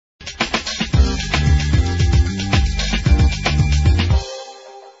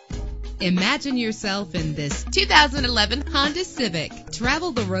Imagine yourself in this 2011 Honda Civic.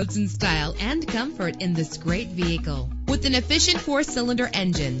 Travel the roads in style and comfort in this great vehicle. With an efficient 4-cylinder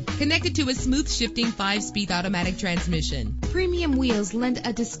engine connected to a smooth shifting 5-speed automatic transmission, premium wheels lend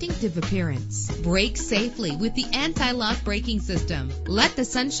a distinctive appearance. Brake safely with the anti-lock braking system. Let the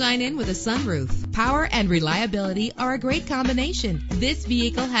sunshine in with a sunroof. Power and reliability are a great combination. This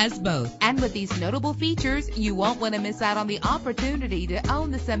vehicle has both. And with these notable features, you won't want to miss out on the opportunity to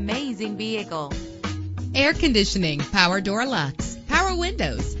own this amazing vehicle. Air conditioning, power door locks, power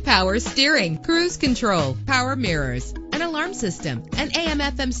windows, power steering, cruise control, power mirrors, an alarm system, an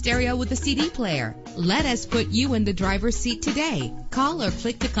AM/FM stereo with a CD player. Let us put you in the driver's seat today. Call or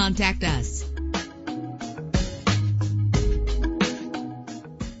click to contact us.